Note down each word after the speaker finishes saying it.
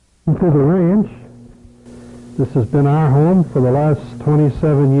To the ranch. This has been our home for the last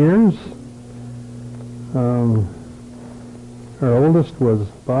 27 years. Our oldest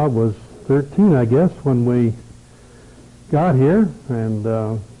Bob was 13, I guess, when we got here, and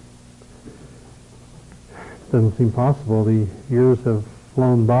it doesn't seem possible. The years have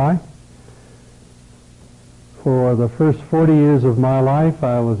flown by. For the first 40 years of my life,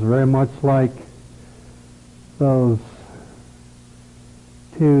 I was very much like those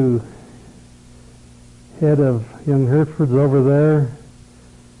two head of young Herefords over there,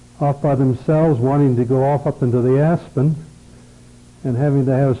 off by themselves, wanting to go off up into the Aspen, and having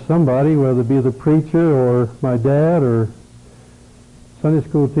to have somebody, whether it be the preacher or my dad or Sunday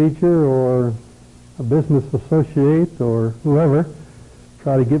school teacher or a business associate or whoever,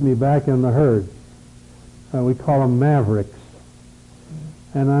 try to get me back in the herd. We call them mavericks.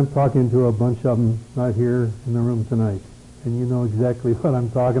 And I'm talking to a bunch of them right here in the room tonight. And you know exactly what I'm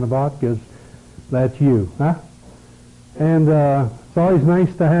talking about, because that's you, huh? And it's always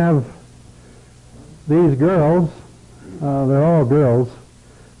nice to have these girls. They're all girls,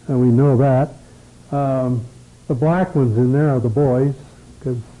 and we know that. The black ones in there are the boys,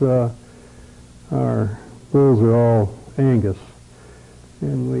 because our bulls are all Angus.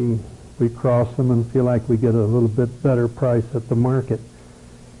 And we cross them and feel like we get a little bit better price at the market.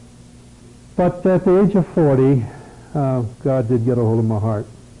 But at the age of 40, God did get a hold of my heart.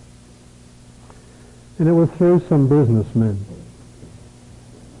 And it was through some businessmen.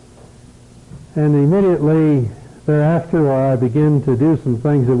 And immediately thereafter, I began to do some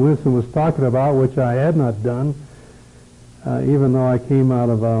things that Winston was talking about, which I had not done, even though I came out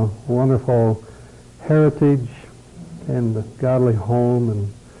of a wonderful heritage and a godly home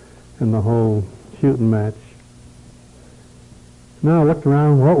and the whole shooting match. Now I looked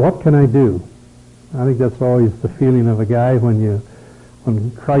around, what can I do? I think that's always the feeling of a guy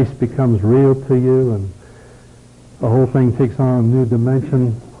when Christ becomes real to you and the whole thing takes on a new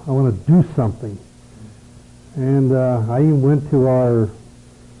dimension. I want to do something. And I even went to our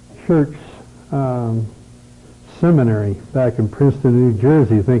church seminary back in Princeton, New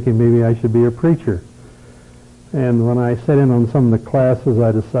Jersey, thinking maybe I should be a preacher. And when I sat in on some of the classes,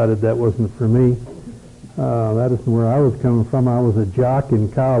 I decided that wasn't for me. That isn't where I was coming from. I was a jock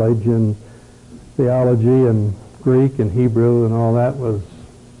in college, and theology and Greek and Hebrew and all that was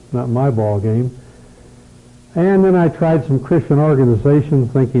not my ball game. And then I tried some Christian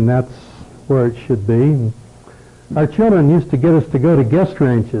organizations, thinking that's where it should be. And our children used to get us to go to guest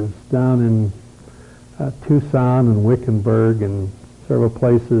ranches down in Tucson and Wickenburg and several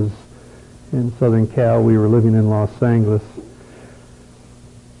places in Southern Cal. We were living in Los Angeles.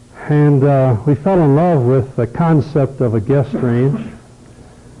 And we fell in love with the concept of a guest ranch.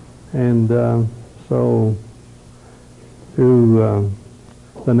 And so through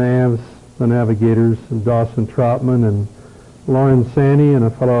the Navs, the Navigators, and Dawson Troutman, and Lauren Sandy, and a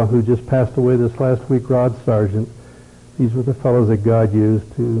fellow who just passed away this last week, Rod Sargent. These were the fellows that God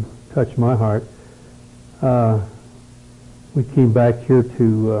used to touch my heart. We came back here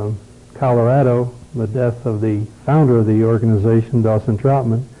to Colorado, the death of the founder of the organization, Dawson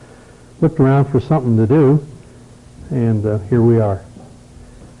Troutman. Looked around for something to do, and here we are.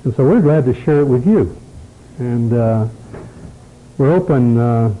 And so we're glad to share it with you. And we're open,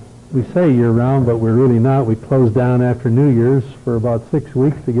 we say year-round, but we're really not. We close down after New Year's for about 6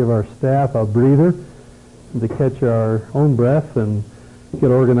 weeks to give our staff a breather and to catch our own breath and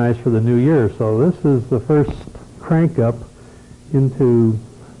get organized for the new year. So this is the first crank-up into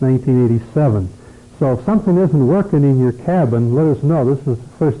 1987. So if something isn't working in your cabin, let us know. This is the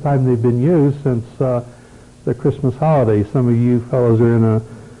first time they've been used since the Christmas holiday. Some of you fellows are in a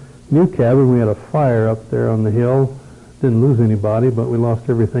new cabin. We had a fire up there on the hill. Didn't lose anybody, but we lost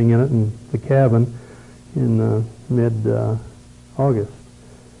everything in it in the cabin in mid-August,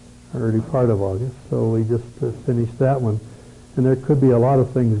 early part of August. So we just finished that one. And there could be a lot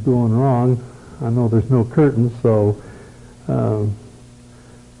of things going wrong. I know there's no curtains, so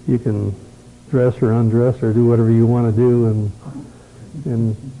you can dress or undress or do whatever you want to do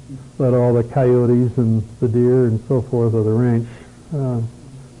and let all the coyotes and the deer and so forth of the ranch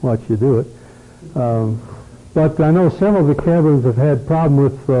watch you do it. But I know several of the cabins have had problem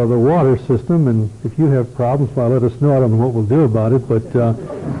with the water system, and if you have problems, well, let us know. I don't know what we'll do about it, but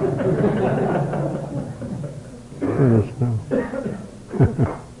let us know.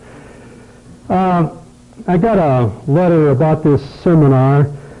 I got a letter about this seminar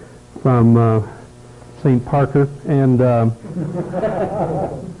from St. Parker, and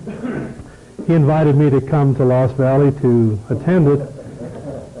he invited me to come to Lost Valley to attend it,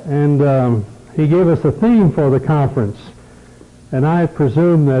 and he gave us a theme for the conference. And I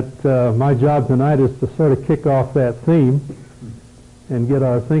presume that my job tonight is to sort of kick off that theme and get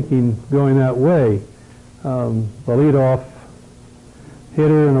our thinking going that way. The leadoff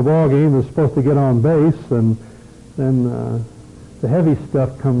hitter in a ball game is supposed to get on base, and then the heavy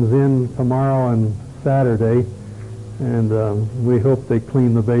stuff comes in tomorrow and Saturday, and we hope they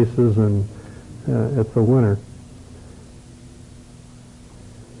clean the bases and it's a winner.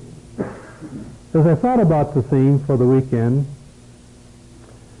 As I thought about the theme for the weekend,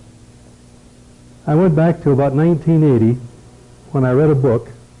 I went back to about 1980 when I read a book.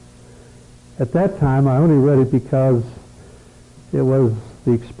 At that time, I only read it because it was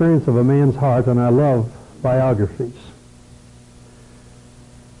the experience of a man's heart, and I love biographies.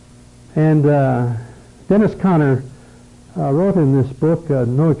 And Dennis Conner wrote in this book,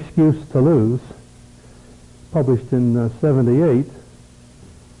 No Excuse to Lose, published in 78.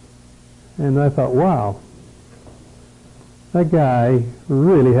 And I thought, wow, that guy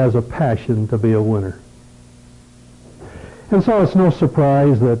really has a passion to be a winner. And so it's no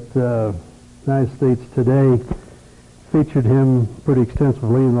surprise that the United States Today featured him pretty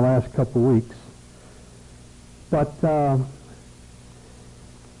extensively in the last couple of weeks. But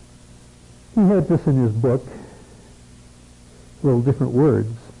he had this in his book, a little different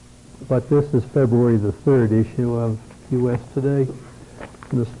words, but this is February the 3rd issue of U.S. Today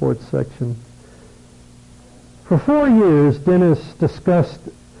in the sports section. For 4 years, Dennis discussed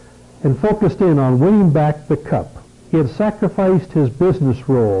and focused in on winning back the cup. He had sacrificed his business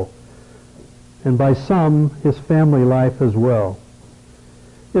role, and by some, his family life as well.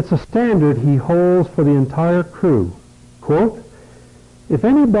 It's a standard he holds for the entire crew. Quote, if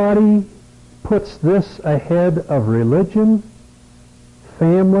anybody puts this ahead of religion,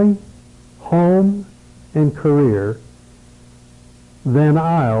 family, home, and career, then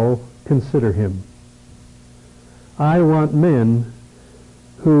I'll consider him. I want men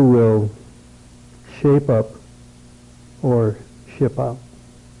who will shape up or ship out.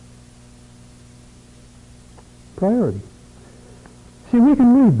 Priority. See, we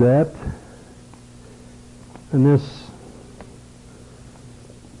can read that in this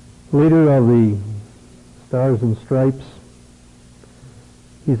leader of the Stars and Stripes.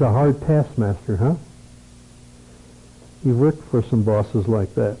 He's a hard taskmaster, huh? You've worked for some bosses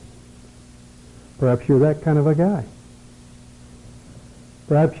like that. Perhaps you're that kind of a guy.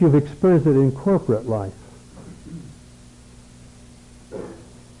 Perhaps you've experienced it in corporate life.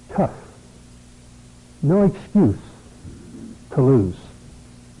 Tough. No excuse to lose.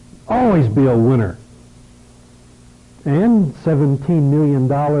 Always be a winner. And $17 million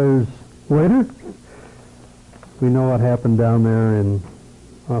later, we know what happened down there in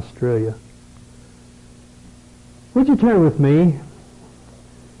Australia. Would you turn with me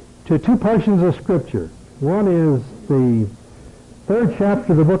to two portions of Scripture? One is the 3rd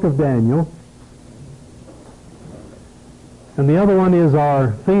chapter of the book of Daniel, and the other one is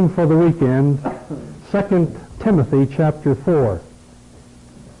our theme for the weekend, 2 Timothy chapter 4,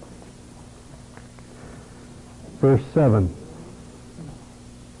 verse 7.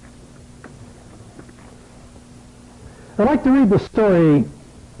 I'd like to read the story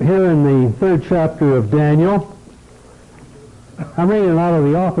here in the 3rd chapter of Daniel. I'm reading out of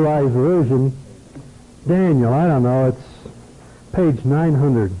the Authorized Version. Daniel, I don't know, it's page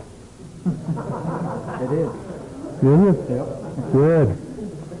 900. It is. Isn't it? Yep. Good.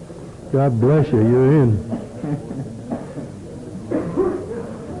 God bless you, you're in.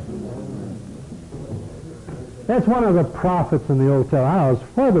 That's one of the prophets in the Old Testament. I was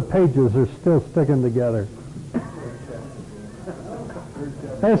 4 of the pages are still sticking together.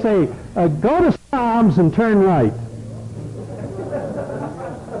 They say, go to Psalms and turn right.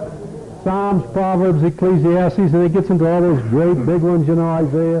 Psalms, Proverbs, Ecclesiastes, and it gets into all those great big ones, you know,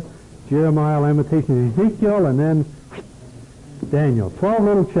 Isaiah, Jeremiah, Lamentations, Ezekiel, and then Daniel. 12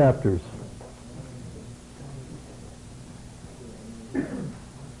 little chapters.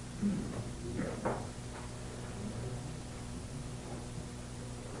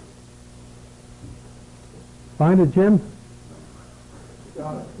 Find it, Jim?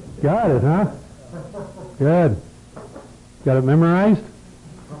 Got it. Got it, huh? Good. Got it memorized?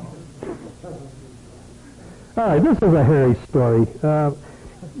 All right, this is a hairy story. It's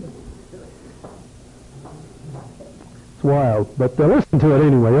wild, but listen to it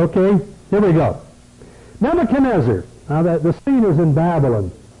anyway, okay? Here we go. Nebuchadnezzar. Now, the scene is in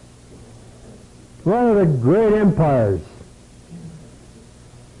Babylon. One of the great empires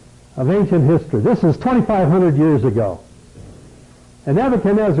of ancient history. This is 2,500 years ago. And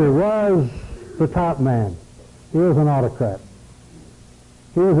Nebuchadnezzar was the top man. He was an autocrat.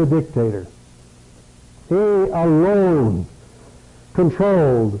 He was a dictator. He alone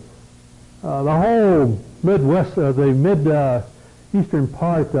controlled the whole Midwest, the eastern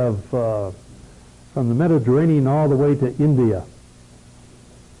part of, from the Mediterranean all the way to India.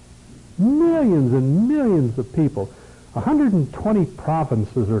 Millions and millions of people. 120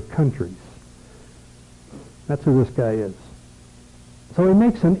 provinces or countries. That's who this guy is. So he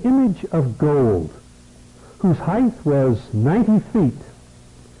makes an image of gold whose height was 90 feet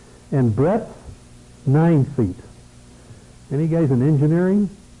and breadth 9 feet. Any guys in engineering?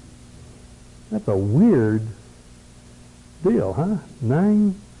 That's a weird deal, huh?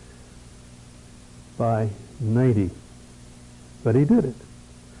 9 by 90. But he did it.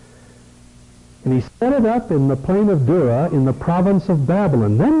 And he set it up in the plain of Dura in the province of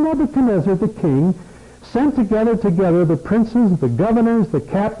Babylon. Then Nebuchadnezzar the king sent together the princes, the governors, the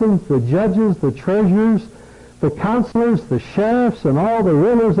captains, the judges, the treasurers, the counselors, the sheriffs, and all the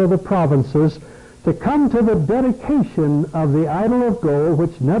rulers of the provinces to come to the dedication of the idol of gold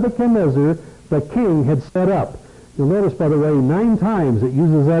which Nebuchadnezzar the king had set up. You'll notice, by the way, 9 times it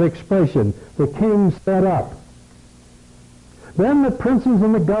uses that expression, the king set up. Then the princes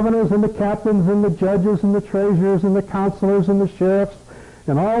and the governors and the captains and the judges and the treasurers and the counselors and the sheriffs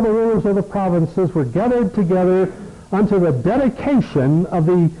and all the rulers of the provinces were gathered together unto the dedication of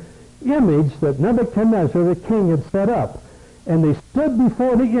the image that Nebuchadnezzar the king had set up. And they stood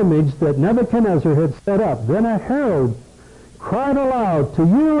before the image that Nebuchadnezzar had set up. Then a herald cried aloud, "To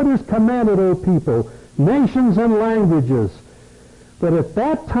you it is commanded, O people, nations and languages, that at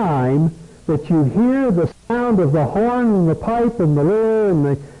that time that you hear the sound of the horn and the pipe and the lyre and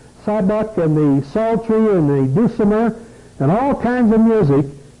the sabbath and the psaltery and the dulcimer and all kinds of music,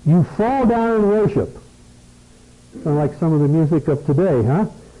 you fall down and worship." Kind of like some of the music of today, huh?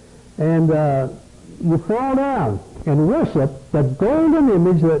 And you fall down and worship the golden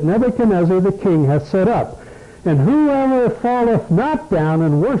image that Nebuchadnezzar the king hath set up. And whoever falleth not down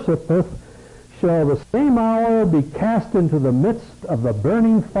and worshipeth shall the same hour be cast into the midst of the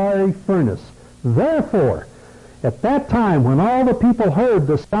burning fiery furnace. Therefore, at that time when all the people heard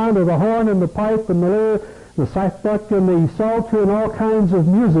the sound of the horn and the pipe and the lyre, the sackbut and the psaltery and all kinds of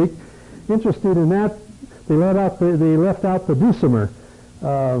music, interested in that, they left out the dulcimer.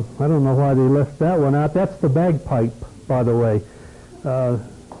 I don't know why they left that one out. That's the bagpipe, by the way.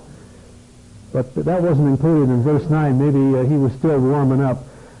 But that wasn't included in verse 9. Maybe he was still warming up.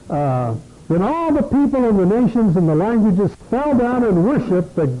 Then all the people and the nations and the languages fell down and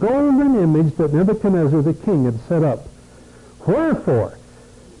worshipped the golden image that Nebuchadnezzar the king had set up. Wherefore,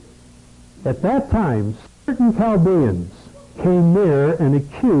 at that time, certain Chaldeans came near and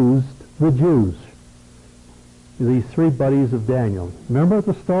accused the Jews. These 3 buddies of Daniel. Remember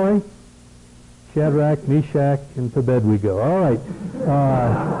the story? Shadrach, Meshach, and Abednego. All right.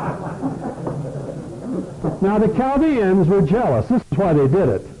 Now the Chaldeans were jealous. This is why they did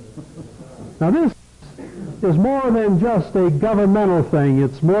it. Now this is more than just a governmental thing.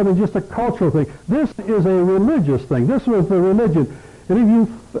 It's more than just a cultural thing. This is a religious thing. This was the religion. Any of you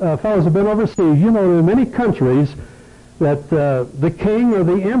fellows have been overseas, you know there are many countries that the king or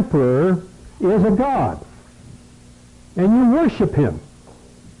the emperor is a god. And you worship him.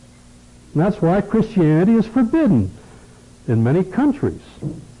 And that's why Christianity is forbidden in many countries.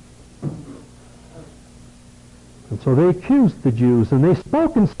 And so they accused the Jews, and they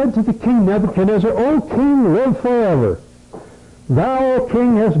spoke and said to the king Nebuchadnezzar, "O king, live forever. Thou, O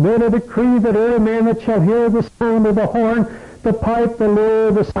king, hast made a decree that every man that shall hear the sound of the horn, the pipe, the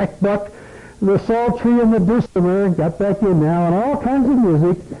lyre, the sackbut, the psaltery, and the dulcimer," got back in now, "and all kinds of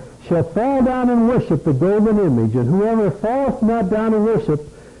music, shall fall down and worship the golden image, and whoever falleth not down and worship,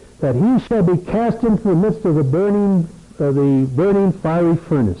 that he shall be cast into the midst of the burning fiery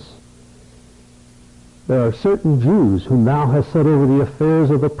furnace. There are certain Jews whom thou hast set over the affairs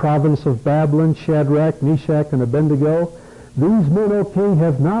of the province of Babylon, Shadrach, Meshach, and Abednego. These men, O king,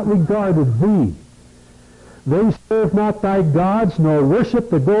 have not regarded thee. They serve not thy gods, nor worship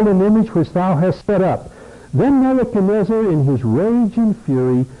the golden image which thou hast set up." Then Nebuchadnezzar, in his rage and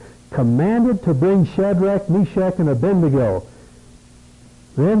fury, commanded to bring Shadrach, Meshach, and Abednego.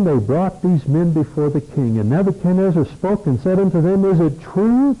 Then they brought these men before the king. And Nebuchadnezzar spoke and said unto them, "Is it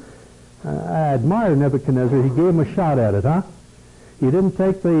true?" I admire Nebuchadnezzar. He gave him a shot at it, huh? He didn't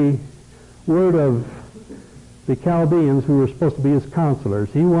take the word of the Chaldeans who were supposed to be his counselors.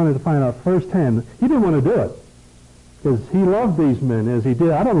 He wanted to find out firsthand. He didn't want to do it because he loved these men as he did.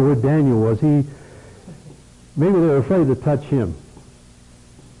 I don't know where Daniel was. Maybe they were afraid to touch him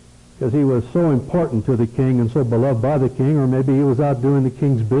because he was so important to the king and so beloved by the king, or maybe he was out doing the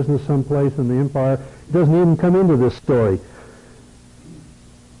king's business someplace in the empire. It doesn't even come into this story.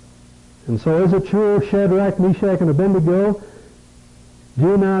 And so is it true, Shadrach, Meshach, and Abednego,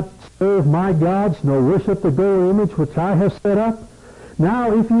 Do not serve my gods, nor worship the golden image which I have set up.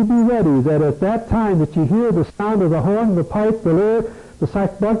 Now if ye be ready, that at that time that ye hear the sound of the horn, the pipe, the lyre, the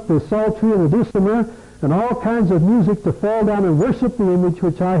sackbut, the psaltery, and the dulcimer, and all kinds of music, to fall down and worship the image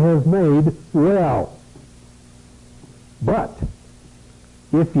which I have made, well. But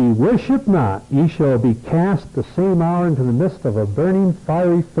if ye worship not, ye shall be cast the same hour into the midst of a burning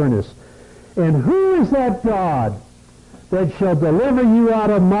fiery furnace. And who is that God that shall deliver you out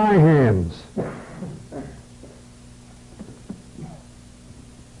of my hands?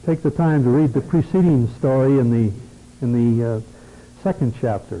 Take the time to read the preceding story in the second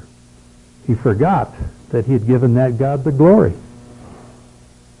chapter. He forgot that he had given that God the glory.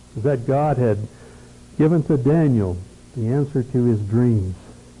 That God had given to Daniel the answer to his dreams.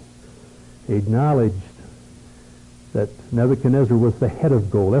 He acknowledged that Nebuchadnezzar was the head of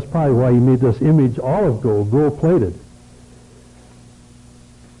gold. That's probably why he made this image all of gold, gold-plated.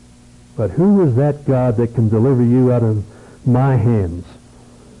 But who is that God that can deliver you out of my hands?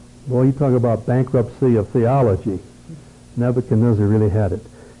 Boy, you talk about bankruptcy of theology. Nebuchadnezzar really had it.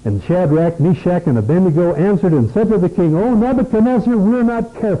 And Shadrach, Meshach, and Abednego answered and said to the king, O Nebuchadnezzar, we're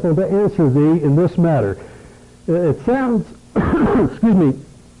not careful to answer thee in this matter. It sounds, excuse me,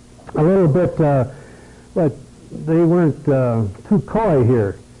 a little bit like they weren't too coy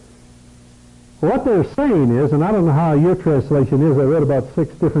here. What they're saying is, and I don't know how your translation is, I read about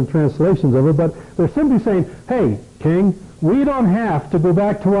 6 different translations of it, but they're simply saying, hey, king, we don't have to go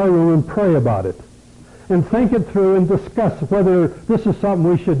back to our room and pray about it and think it through and discuss whether this is something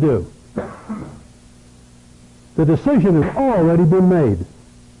we should do. The decision has already been made.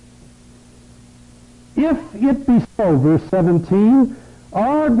 If it be so, verse 17,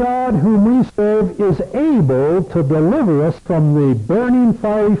 our God whom we serve is able to deliver us from the burning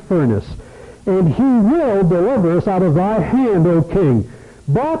fiery furnace, and he will deliver us out of thy hand, O king.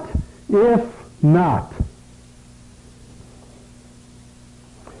 But if not.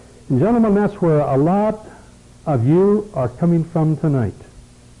 And gentlemen, that's where a lot of you are coming from tonight.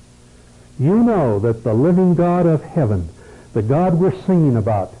 You know that the living God of heaven, the God we're singing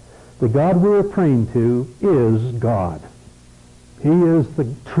about, the God we're praying to, is God. He is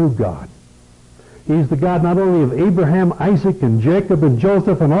the true God. He's the God not only of Abraham, Isaac, and Jacob, and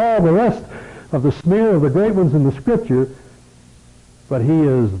Joseph, and all the rest of the smear of the great ones in the Scripture, but he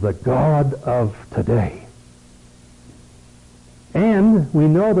is the God of today. And we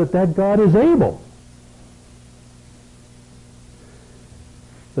know that that God is able.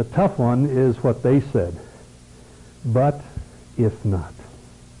 The tough one is what they said. But if not.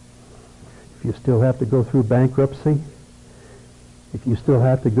 If you still have to go through bankruptcy, if you still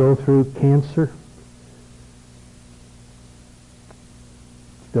have to go through cancer,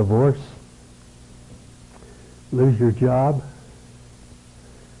 divorce, lose your job,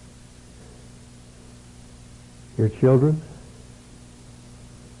 your children,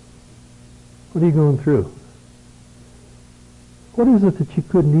 what are you going through? What is it that you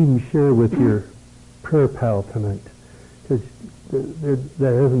couldn't even share with your prayer pal tonight? Because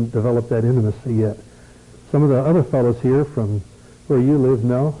that hasn't developed that intimacy yet. Some of the other fellows here from where you live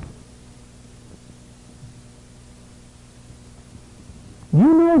know.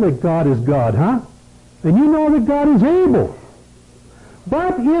 You know that God is God, huh? And you know that God is able.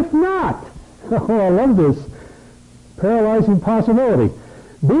 But if not, oh, I love this paralyzing possibility.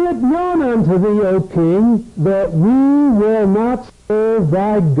 Be it known unto thee, O king, that we will not serve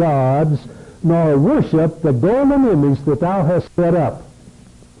thy gods, nor worship the golden image that thou hast set up.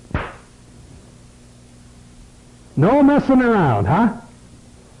 No messing around, huh?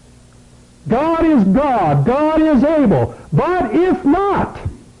 God is God. God is able. But if not,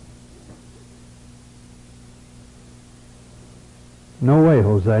 no way,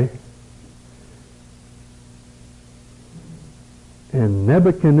 Jose. And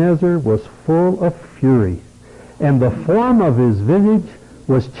Nebuchadnezzar was full of fury, and the form of his visage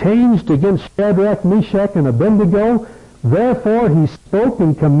was changed against Shadrach, Meshach, and Abednego. Therefore he spoke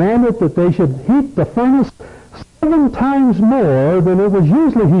and commanded that they should heat the furnace 7 times more than it was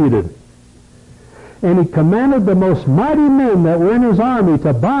usually heated. And he commanded the most mighty men that were in his army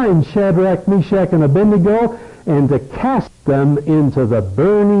to bind Shadrach, Meshach, and Abednego, and to cast them into the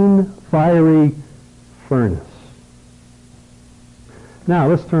burning, fiery furnace. Now,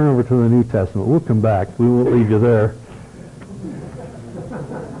 let's turn over to the New Testament. We'll come back. We won't leave you there.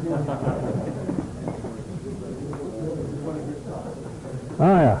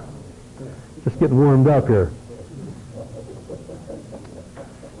 Oh, yeah. Just getting warmed up here.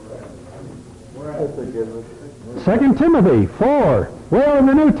 Second Timothy 4. We're in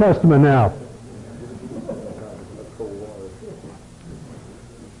the New Testament now.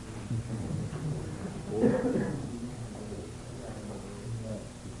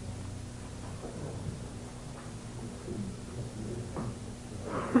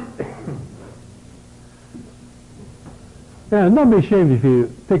 Yeah, and don't be ashamed if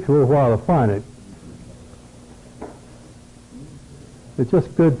you take a little while to find it. It's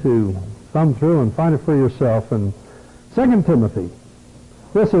just good to thumb through and find it for yourself. And 2 Timothy.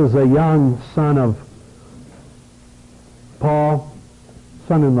 This is a young son of Paul,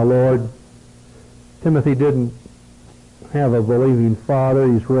 son in the Lord. Timothy didn't have a believing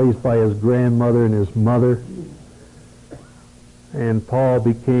father. He's raised by his grandmother and his mother. And Paul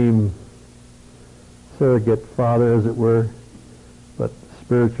became surrogate father, as it were, but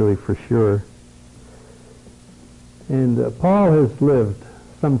spiritually for sure. And Paul has lived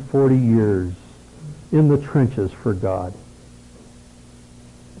some 40 years in the trenches for God.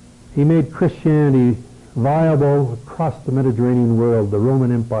 He made Christianity viable across the Mediterranean world, the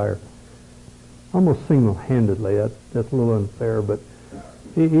Roman Empire, almost single-handedly. That's a little unfair, but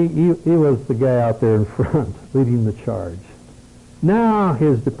he was the guy out there in front, leading the charge. Now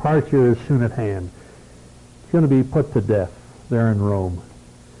his departure is soon at hand. He's going to be put to death there in Rome.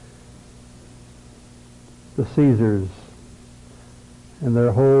 The Caesars and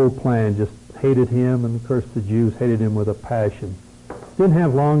their whole plan just hated him, and of course the Jews hated him with a passion. Didn't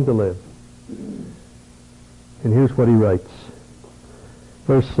have long to live. And here's what he writes.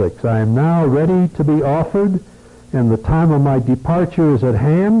 Verse 6, I am now ready to be offered, and the time of my departure is at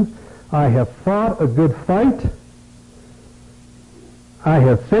hand. I have fought a good fight. I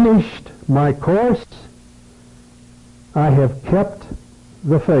have finished my course. I have kept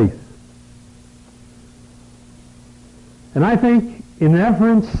the faith. And I think, in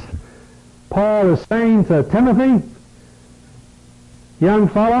reference, Paul is saying to Timothy, young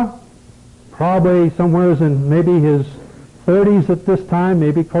fella, probably somewhere in maybe his 30s at this time,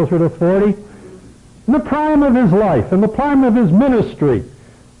 maybe closer to 40, in the prime of his life, in the prime of his ministry,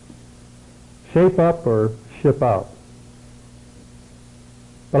 shape up or ship out.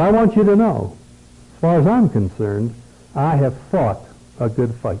 But I want you to know, as far as I'm concerned, I have fought a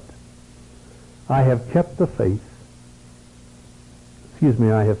good fight. I have kept the faith.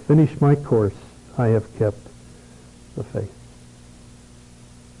 I have finished my course. I have kept the faith.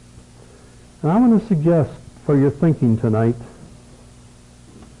 And I want to suggest for your thinking tonight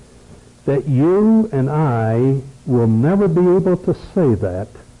that you and I will never be able to say that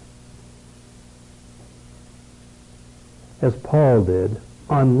as Paul did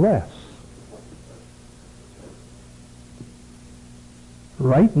unless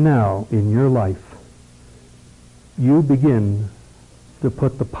right now in your life you begin to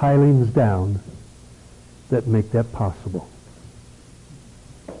put the pilings down that make that possible.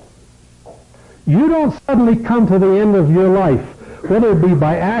 You don't suddenly come to the end of your life, whether it be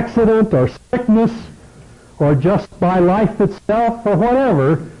by accident or sickness or just by life itself or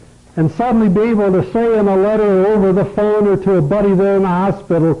whatever, and suddenly be able to say in a letter or over the phone or to a buddy there in the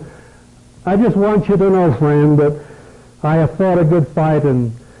hospital, I just want you to know, friend, that I have fought a good fight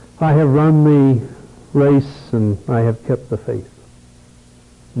and I have run the race and I have kept the faith.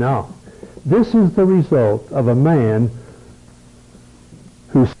 Now, this is the result of a man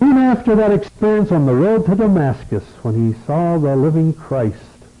who soon after that experience on the road to Damascus, when he saw the living Christ,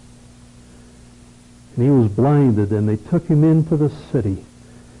 and he was blinded, and they took him into the city,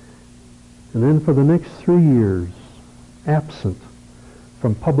 and then for the next 3 years, absent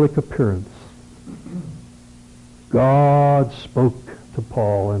from public appearance, God spoke to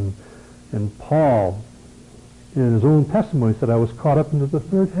Paul, and Paul, in his own testimony, said, I was caught up into the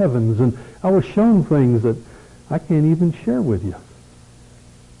third heavens, and I was shown things that I can't even share with you.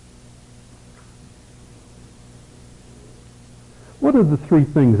 What are the three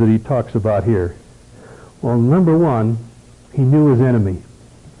things that he talks about here? Well, number one, he knew his enemy.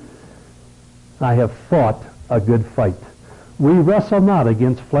 I have fought a good fight. We wrestle not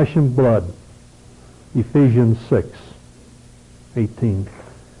against flesh and blood, Ephesians 6:18,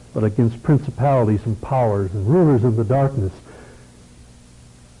 but against principalities and powers and rulers of the darkness.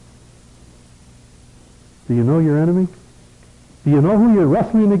 Do you know your enemy? Do you know who you're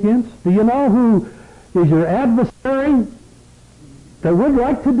wrestling against? Do you know who is your adversary that would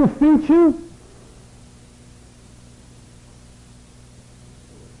like to defeat you?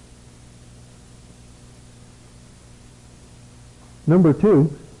 Number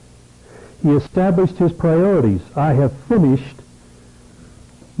two, he established his priorities. I have finished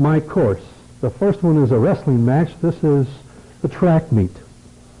my course. The first one is a wrestling match. This is the track meet.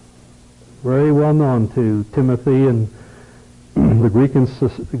 Very well known to Timothy and the Grecian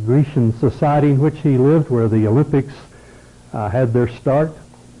society in which he lived, where the Olympics had their start.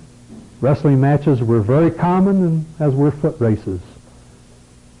 Wrestling matches were very common, and as were foot races.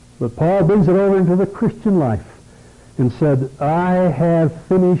 But Paul brings it over into the Christian life and said, I have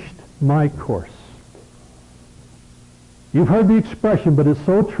finished my course. You've heard the expression, but it's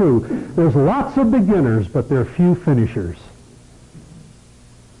so true. There's lots of beginners, but there are few finishers.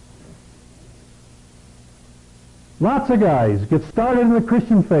 Lots of guys get started in the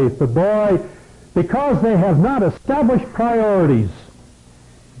Christian faith, but boy, because they have not established priorities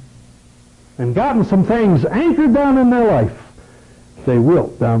and gotten some things anchored down in their life, they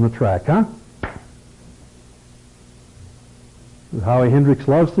wilt down the track, huh? Howie Hendricks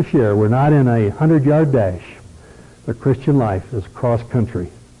loves to share, we're not in a 100-yard dash. The Christian life is cross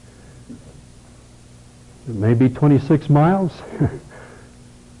country. It may be 26 miles.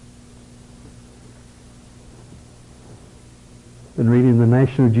 Been reading the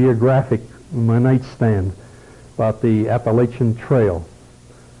National Geographic on my nightstand about the Appalachian Trail.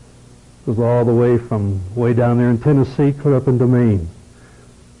 It goes all the way from way down there in Tennessee, clear up into Maine.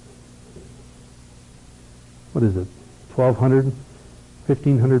 What is it? 1,200,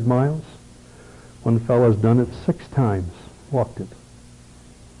 1,500 miles? One fellow's done it 6 times, walked it.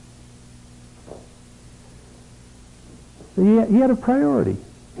 He had a priority.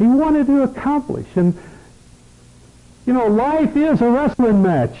 He wanted to accomplish. And, you know, life is a wrestling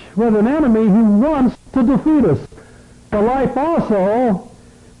match with an enemy who wants to defeat us. But life also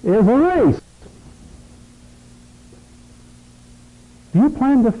is a race. Do you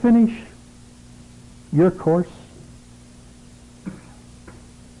plan to finish your course?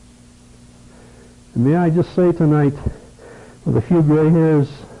 And may I just say tonight, with a few gray hairs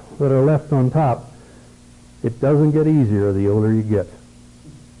that are left on top, it doesn't get easier the older you get.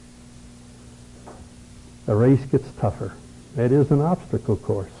 The race gets tougher. It is an obstacle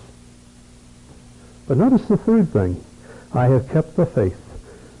course. But notice the third thing. I have kept the faith.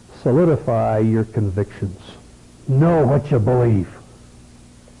 Solidify your convictions. Know what you believe.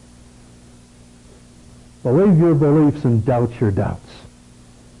 Believe your beliefs and doubt your doubts.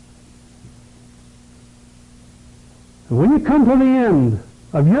 And when you come to the end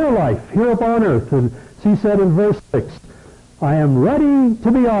of your life here upon earth, and he said in verse 6, I am ready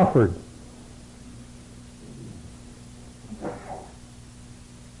to be offered.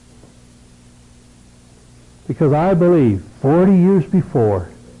 Because I believe 40 years before,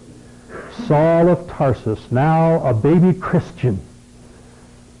 Saul of Tarsus, now a baby Christian,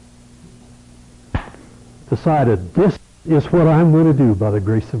 decided this is what I'm going to do by the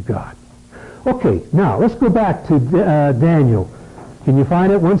grace of God. Okay, now let's go back to Daniel. Can you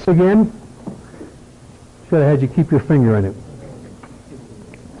find it once again? Should have had you keep your finger in it.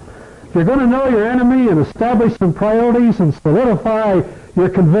 If you're going to know your enemy and establish some priorities and solidify your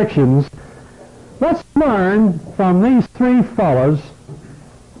convictions, let's learn from these 3 fellows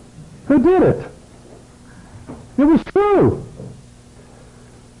who did it. It was true.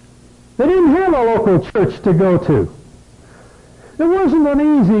 They didn't have a local church to go to. It wasn't an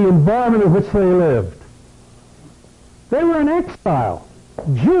easy environment in which they lived. They were in exile.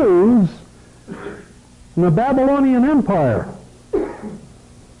 Jews in the Babylonian Empire.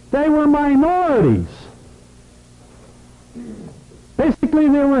 They were minorities. Basically,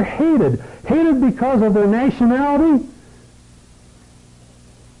 they were hated. Hated because of their nationality.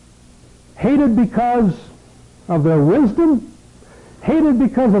 Hated because of their wisdom. Hated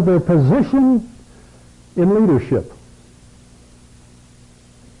because of their position in leadership.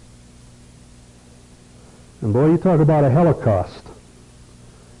 And boy, you talk about a Holocaust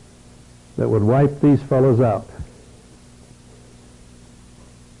that would wipe these fellows out.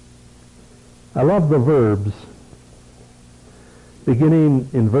 I love the verbs beginning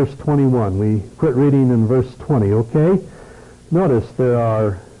in verse 21. We quit reading in verse 20, okay? Notice there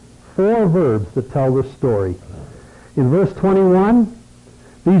are 4 verbs that tell the story. In verse 21,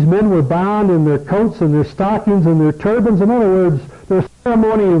 these men were bound in their coats and their stockings and their turbans. In other words, their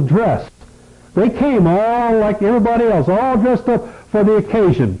ceremonial dress. They came all like everybody else, all dressed up for the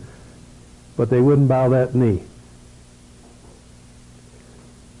occasion. But they wouldn't bow that knee.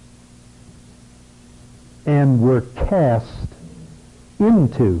 And were cast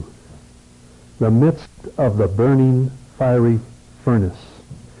into the midst of the burning fiery furnace.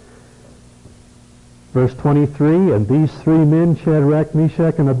 Verse 23, and these 3 men, Shadrach,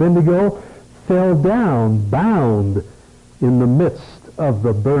 Meshach, and Abednego, fell down, bound in the midst of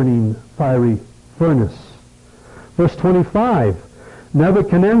the burning fiery furnace. Verse 25,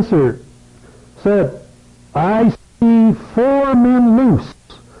 Nebuchadnezzar said, I see 4 men loose,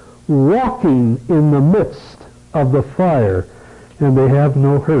 walking in the midst of the fire, and they have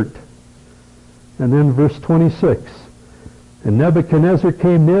no hurt. And then verse 26, and Nebuchadnezzar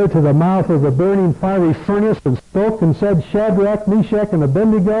came near to the mouth of the burning fiery furnace and spoke and said, Shadrach, Meshach, and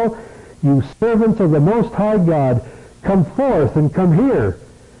Abednego, you servants of the Most High God, come forth and come here.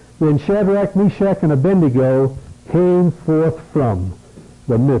 Then Shadrach, Meshach, and Abednego came forth from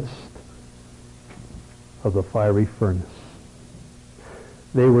the midst of the fiery furnace.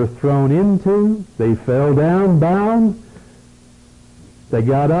 They were thrown into, they fell down, bound. They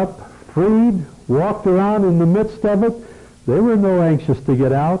got up, freed, walked around in the midst of it. They were no anxious to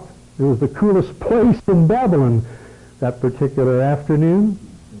get out. It was the coolest place in Babylon that particular afternoon,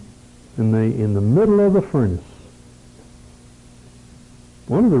 in the middle of the furnace.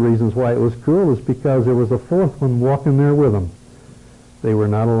 One of the reasons why it was cool is because there was a fourth one walking there with them. They were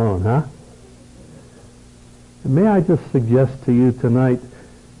not alone, huh? And may I just suggest to you tonight,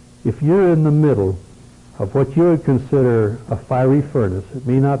 if you're in the middle of what you would consider a fiery furnace, it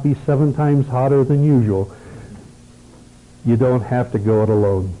may not be 7 times hotter than usual, you don't have to go it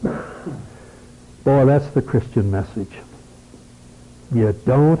alone. Boy, that's the Christian message. You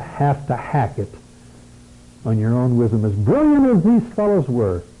don't have to hack it on your own wisdom, as brilliant as these fellows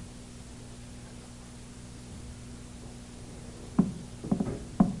were.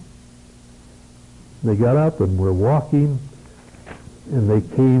 They got up and were walking, and they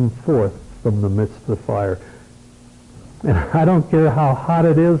came forth from the midst of the fire. And I don't care how hot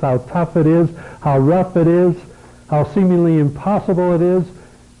it is, how tough it is, how rough it is, how seemingly impossible it is,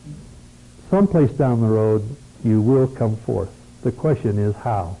 someplace down the road you will come forth. The question is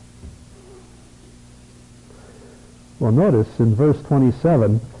how. Well, notice in verse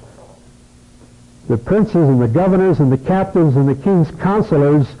 27, the princes and the governors and the captains and the king's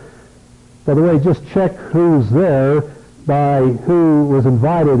counselors, by the way, just check who's there by who was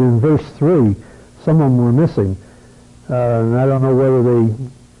invited in verse 3. Some of them were missing. And I don't know whether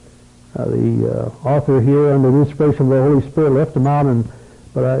the author here, under the inspiration of the Holy Spirit, left them out,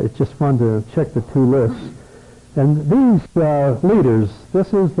 but it's just fun to check the two lists. And these leaders,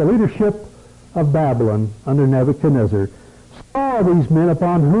 this is the leadership of Babylon under Nebuchadnezzar, saw these men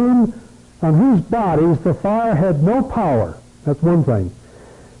on whose bodies the fire had no power. That's one thing.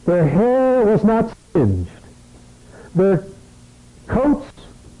 Their hair was not singed. Their coats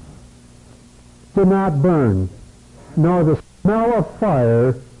did not burn, nor the smell of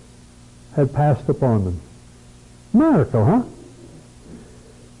fire had passed upon them. Miracle, huh?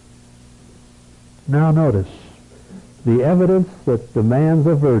 Now notice, the evidence that demands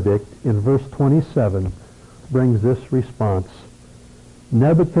a verdict in verse 27 brings this response.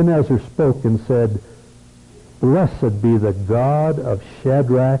 Nebuchadnezzar spoke and said, "Blessed be the God of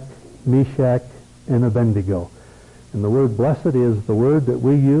Shadrach, Meshach, and Abednego." And the word blessed is the word that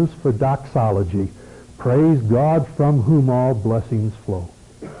we use for doxology. Praise God from whom all blessings flow.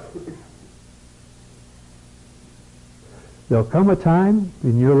 There'll come a time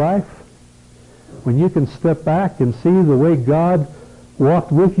in your life when you can step back and see the way God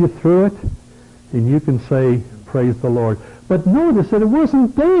walked with you through it, and you can say, praise the Lord. But notice that it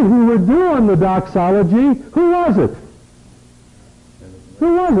wasn't they who were doing the doxology. Who was it?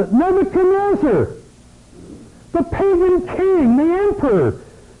 Who was it? Nebuchadnezzar, the pagan king, the emperor,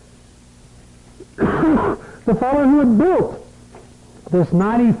 the fellow who had built this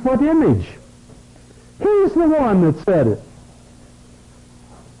 90-foot image. He's the one that said it.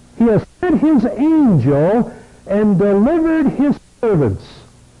 He has sent his angel and delivered his servants.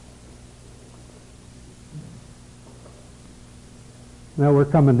 Now we're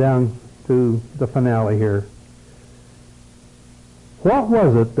coming down to the finale here. What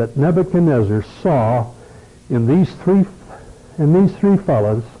was it that Nebuchadnezzar saw in these three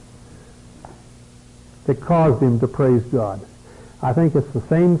fellows that caused him to praise God? I think it's the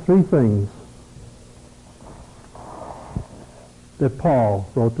same three things that Paul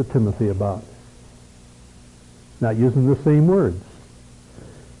wrote to Timothy about. Not using the same words.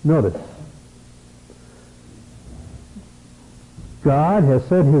 Notice, God has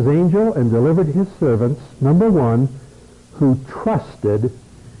sent his angel and delivered his servants, number one, who trusted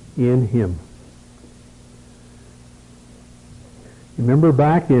in him. Remember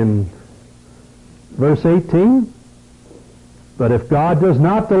back in verse 18? But if God does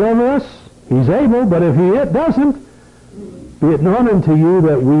not deliver us, he's able, but if he doesn't, be it known unto you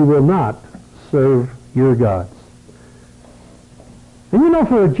that we will not serve your gods. And you know,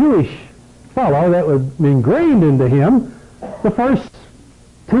 for a Jewish fellow, that was ingrained into him, the first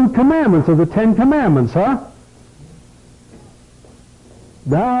 2 commandments of the 10 commandments, huh?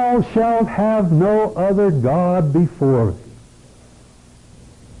 Thou shalt have no other God before thee.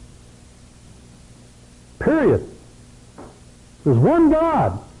 Period. There's one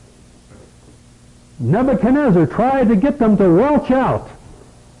God. Nebuchadnezzar tried to get them to welch out.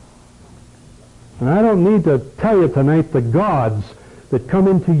 And I don't need to tell you tonight the gods that come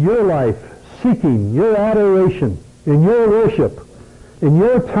into your life seeking your adoration, in your worship, in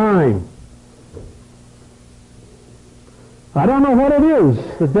your time. I don't know what it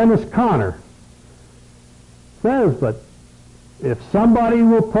is that Dennis Conner says, but if somebody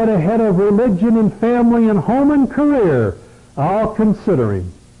will put ahead of religion and family and home and career, I'll consider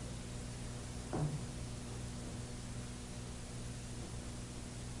him.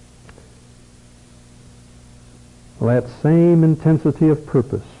 Well, that same intensity of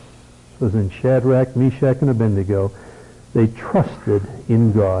purpose was in Shadrach, Meshach, and Abednego. They trusted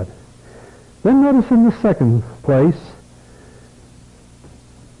in God. Then notice in the second place,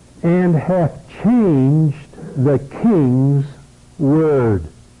 and hath changed the king's word.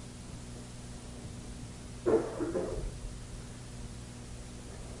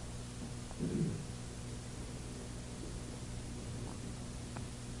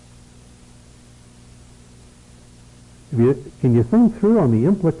 Can you think through on the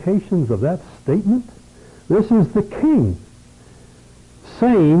implications of that statement? This is the king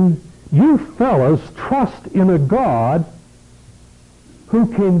saying, you fellas trust in a God who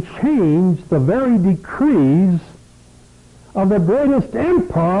can change the very decrees of the greatest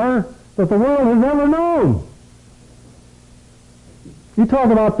empire that the world has ever known. You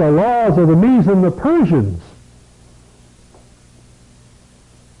talk about the laws of the Medes and the Persians.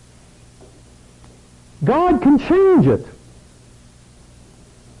 God can change it.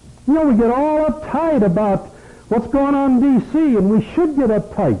 You know, we get all uptight about what's going on in D.C., and we should get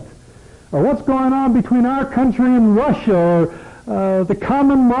uptight. Or what's going on between our country and Russia, or the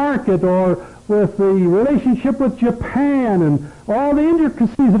common market, or with the relationship with Japan, and all the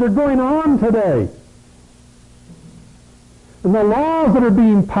intricacies that are going on today. And the laws that are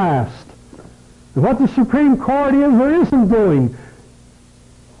being passed. And what the Supreme Court is or isn't doing.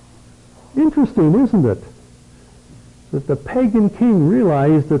 Interesting, isn't it? That the pagan king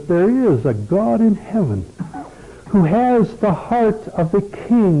realized that there is a God in heaven who has the heart of the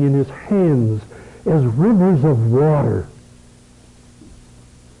king in his hands as rivers of water.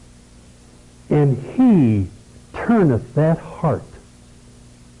 And he turneth that heart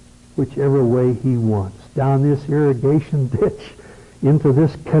whichever way he wants. Down this irrigation ditch, into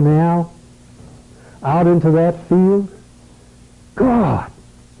this canal, out into that field. God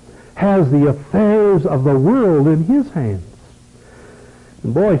has the affairs of the world in his hands.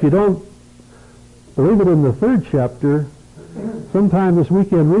 And boy, if you don't believe it in the 3rd chapter, sometime this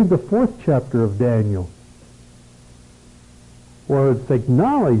weekend read the 4th chapter of Daniel, where it's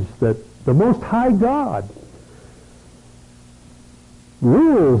acknowledged that the Most High God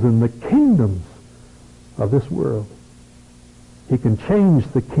rules in the kingdoms of this world. He can change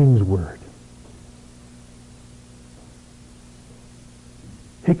the king's word.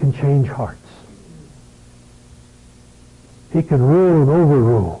 He can change hearts. He can rule and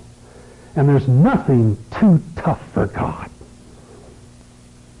overrule. And there's nothing too tough for God.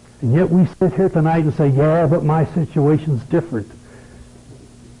 And yet we sit here tonight and say, yeah, but my situation's different.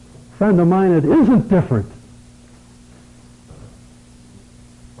 Friend of mine, it isn't different.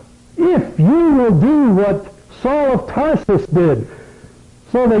 If you will do what Saul of Tarsus did,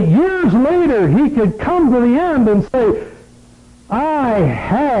 so that years later he could come to the end and say, I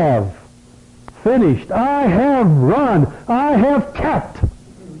have finished, I have run, I have kept.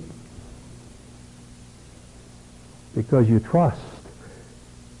 Because you trust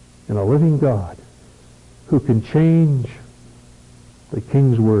in a living God who can change the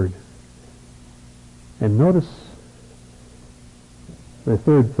king's word. And notice the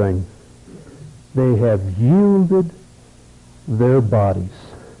third thing. They have yielded their bodies.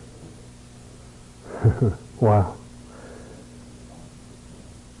 Wow.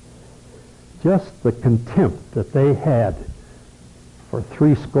 Just the contempt that they had for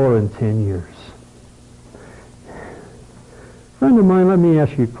 70 years. Friend of mine, let me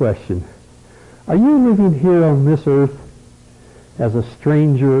ask you a question. Are you living here on this earth as a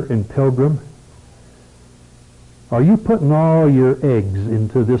stranger and pilgrim? Are you putting all your eggs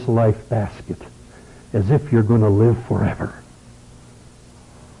into this life basket as if you're going to live forever?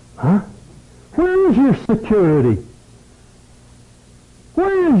 Huh? Where is your security?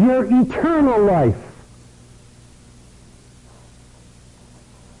 Where is your eternal life?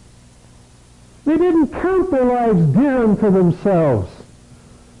 They didn't count their lives dear unto themselves.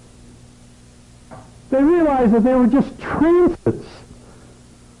 They realized that they were just transits.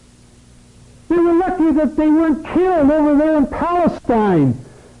 They were lucky that they weren't killed over there in Palestine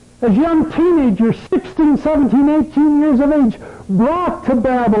as young teenagers, 16, 17, 18 years of age, brought to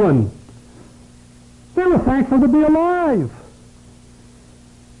Babylon. They were thankful to be alive.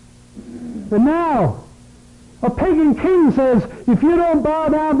 And now, a pagan king says, if you don't bow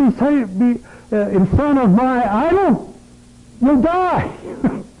down in front of my idol, you'll die.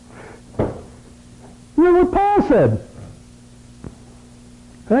 You know what Paul said?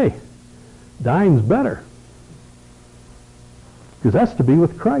 Hey, dying's better. Because that's to be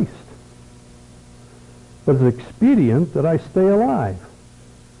with Christ. But it's expedient that I stay alive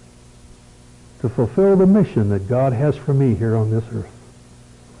to fulfill the mission that God has for me here on this earth.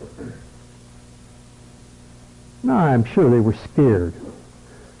 Now, I'm sure they were scared.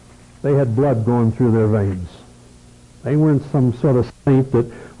 They had blood going through their veins. They weren't some sort of saint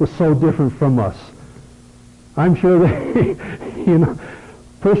that was so different from us. I'm sure they,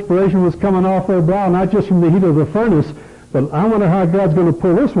 perspiration was coming off their brow, not just from the heat of the furnace, but I wonder how God's going to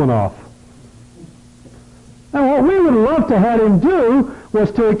pull this one off. And what we would love to have him do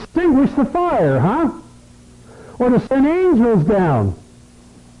was to extinguish the fire, huh? Or to send angels down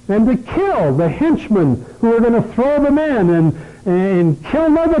and to kill the henchmen who were going to throw them in and kill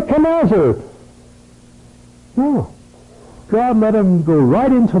Nebuchadnezzar. No. God let him go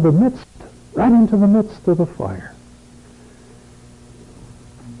right into the midst of the fire.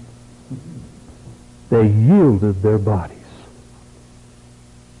 They yielded their bodies.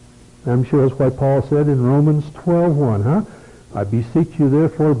 I'm sure that's why Paul said in Romans 12:1, huh? I beseech you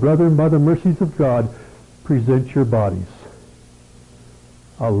therefore, brethren, by the mercies of God, present your bodies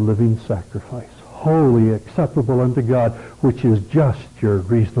a living sacrifice, wholly acceptable unto God, which is just your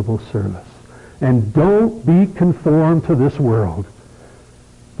reasonable service. And don't be conformed to this world,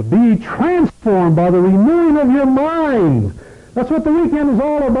 but be transformed by the renewing of your mind. That's what the weekend is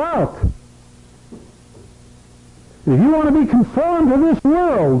all about. If you want to be conformed to this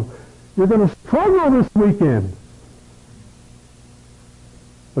world, you're going to struggle this weekend.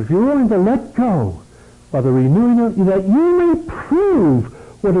 But if you're willing to let go by the renewing of, that you may prove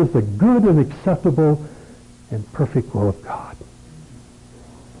what is the good and acceptable and perfect will of God.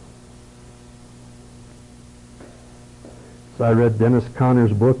 So I read Dennis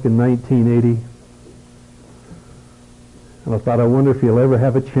Conner's book in 1980, and I thought, I wonder if he'll ever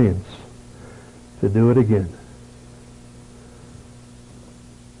have a chance to do it again.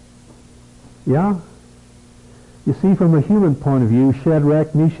 Yeah? You see, from a human point of view,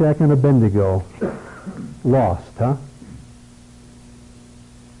 Shadrach, Meshach, and Abednego lost, huh?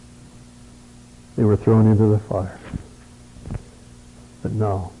 They were thrown into the fire. But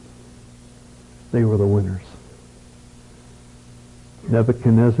no, they were the winners.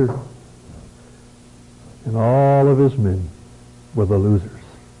 Nebuchadnezzar and all of his men were the losers.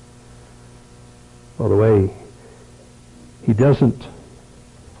 By the way, he doesn't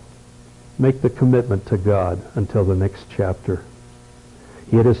make the commitment to God until the next chapter.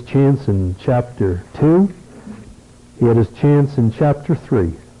 He had his chance in chapter 2. He had his chance in chapter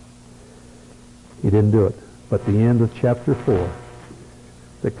 3. He didn't do it. But the end of chapter 4,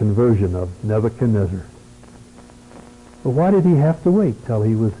 the conversion of Nebuchadnezzar. But why did he have to wait till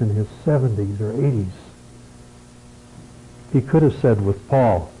he was in his 70s or 80s? He could have said with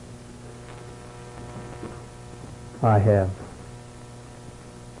Paul, I have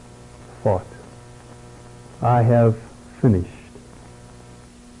fought. I have finished.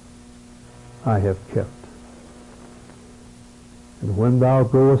 I have kept. And when thou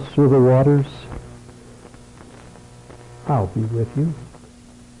goest through the waters, I'll be with you.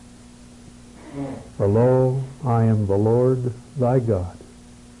 For lo, I am the Lord thy God,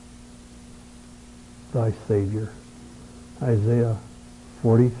 thy Savior. Isaiah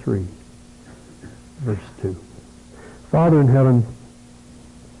 43, verse 2. Father in heaven,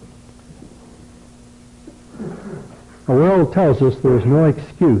 the world tells us there is no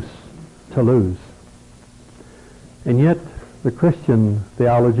excuse to lose. And yet, the Christian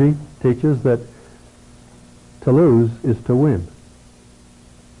theology teaches that to lose is to win.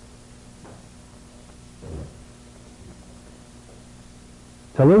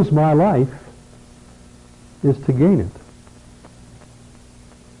 To lose my life is to gain it.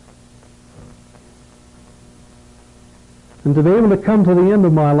 And to be able to come to the end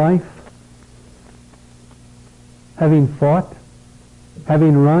of my life, having fought,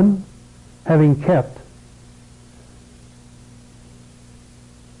 having run, having kept,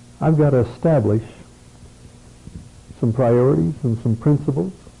 I've got to establish some priorities and some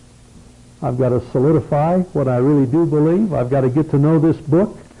principles. I've got to solidify what I really do believe. I've got to get to know this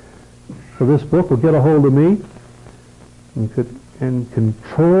book, so this book will get a hold of me and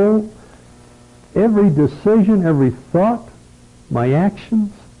control every decision, every thought, my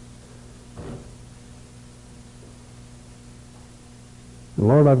actions. And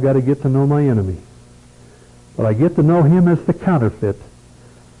Lord, I've got to get to know my enemy. But I get to know him as the counterfeit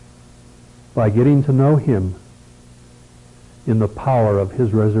by getting to know him in the power of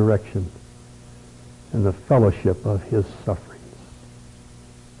his resurrection and the fellowship of his sufferings.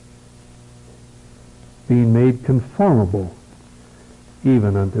 Being made conformable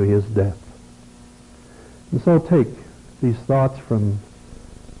even unto his death. And so take these thoughts from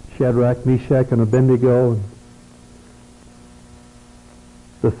Shadrach, Meshach, and Abednego, and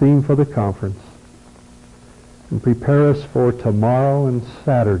the theme for the conference, and prepare us for tomorrow and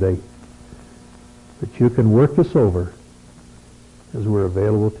Saturday, that you can work us over as we're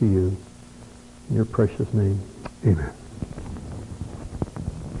available to you. In your precious name, amen.